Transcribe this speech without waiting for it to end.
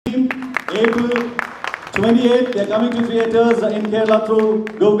April 28th, they're coming to theatres in Kerala through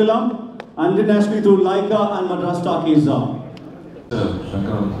Gokulam and internationally through Laika and Madras Talkies.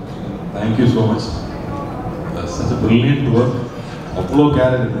 Shankar, thank you so much. Such a brilliant work. அவ்வளோ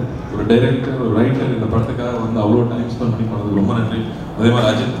care எடுத்து ஒரு director ஒரு writer இந்த படத்துக்காக வந்து அவ்வளோ time spend பண்ணி பண்ணது ரொம்ப நன்றி. அதே மாதிரி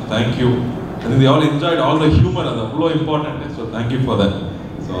Ajith thank you. I think they all enjoyed all the humor. அது அவ்வளோ important. So thank you for that.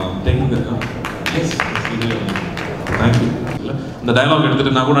 So taking the yes thank you. இந்த டைலாக்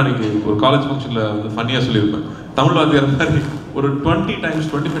எடுத்துகிட்டு நான் கூட அன்றைக்கி ஒரு காலேஜ் ஃபங்க்ஷனில் வந்து ஃபன்னியாக சொல்லியிருப்பேன். தமிழ் வாத்தியார் மாதிரி ஒரு 20 times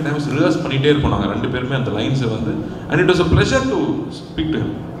 25 times ரிவர்ஸ் பண்ணிகிட்டே இருப்போம் நாங்கள் ரெண்டு பேருமே அந்த லைன்ஸை வந்து. And it was a pleasure to speak to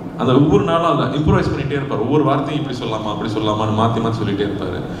him. அந்த ஒவ்வொரு நாளும் அதை இம்ப்ரூவைஸ் பண்ணிகிட்டே இருப்பார். ஒவ்வொரு வார்த்தையும் இப்படி சொல்லலாமா அப்படி சொல்லலாமான்னு மாற்றி சொல்லிகிட்டே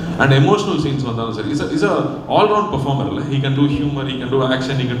இருப்பார். அண்ட் எமோஷனல் சீன்ஸ் வந்தாலும் சரி இஸ் அ ஆல்ரவுண்ட் பர்ஃபார்மர் இல்லை. He can do humour, he can do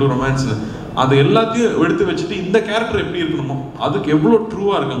action, he can do romance. அது எல்லாத்தையும் எடுத்து வச்சுட்டு இந்த கேரக்டர் எப்படி இருக்கணுமோ அதுக்கு எவ்வளோ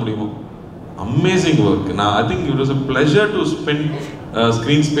ட்ரூவாக இருக்க முடியுமோ அமேசிங் ஒர்க். நான் I think it was a pleasure to spend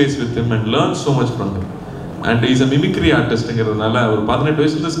screen space with him and learn so much from him. And is a mimicry ஆர்டிஸ்ட்டுங்கிறதுனால ஒரு 18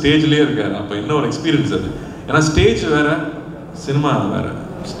 வயசுல ஸ்டேஜ்லேயே இருக்கார். அப்போ என்ன ஒரு எக்ஸ்பீரியன்ஸ் அது. ஏன்னா ஸ்டேஜ் வேறு, சினிமா வேறு.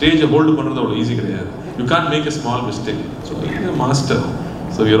 ஸ்டேஜை ஹோல்டு பண்ணுறது அவ்வளோ ஈஸி கிடையாது. You can't make a small mistake. So is a master.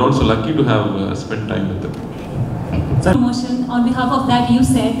 So you are also lucky to have spend time with him. Promotion, on behalf of that, you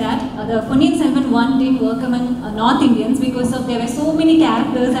said that the Ponniyin Selvan one didn't work among North Indians because of there were so many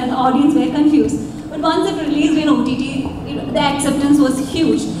characters and the audience were confused. But once it released in OTT, the acceptance was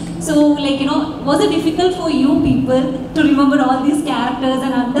huge. So, was it difficult for you people to remember all these characters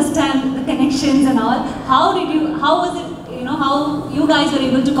and understand the connections and all? How was it, how you guys were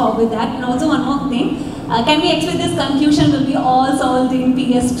able to cope with that? And also one more thing, can we expect this confusion will be all solved in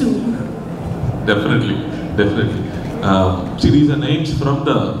PS2? Definitely. See, these are names from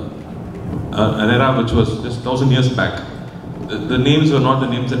an era which was just 1000 years back. The names were not the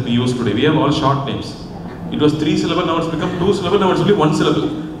names that we use today. We have all short names. It was 3 syllable, now it's become 2 syllable, now it's only 1 syllable.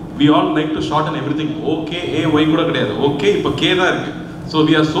 We all like to shorten everything. OK, A, Y kuda kediyadu. OK, ipo K da irukku. So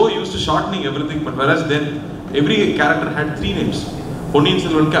we are so used to shortening everything, but whereas then every character had 3 names. Ponniyin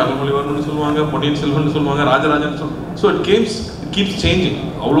Selvan ku Arulmozhivarman nu solvanga, Ponniyin Selvan nu solvanga, Rajarajan. So it keeps changing.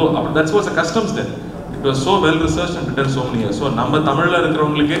 That was the customs then. It was so well researched and written so many years. So நம்ம தமிழ்ல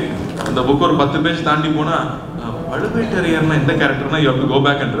இருக்கிறவங்களுக்கு அந்த book ஒரு 10 page தாண்டி போனா பழுவேட்டரையர்னா எந்த கேரக்டர்னா you have to go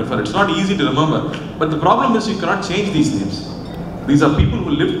back and refer. It's not easy to remember. But the problem is you cannot change these names. These are people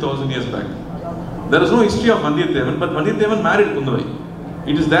who lived 1000 years back. There is no history of Vandiyathevan, but Vandiyathevan married Kundavai.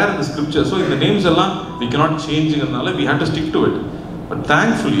 It is there in the scripture. So in the names எல்லாம் we cannot change ங்கறனால we have to stick to it. But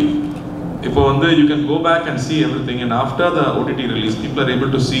thankfully இப்போ வந்து you can go back and see everything, and after the OTT release people are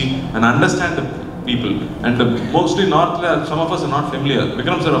able to see and understand the people. And mostly North, some of us are not familiar.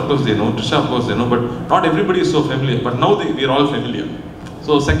 Vikram sir, of course they know, Trisha of course they know, but not everybody is so familiar. But now we are all familiar.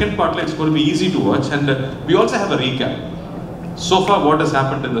 So second part, it's going to be easy to watch, and we also have a recap. So far what has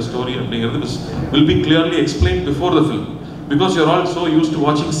happened in the story will be clearly explained before the film. Because you're all so used to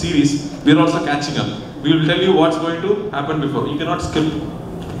watching series, we're also catching up. We will tell you what's going to happen before. You cannot skip.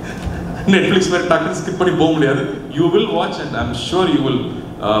 Netflix where takku skip panni pova mudiyadhu. You will watch, and I'm sure you will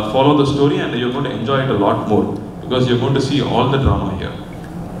follow the story, and you're going to enjoy it a lot more because you're going to see all the drama here.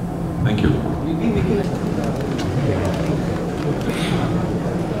 Thank you.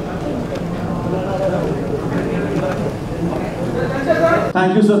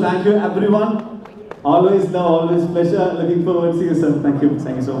 Thank you, sir. Thank you, everyone. Always love, always pleasure. Looking forward to see you, sir. Thank you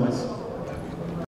so much.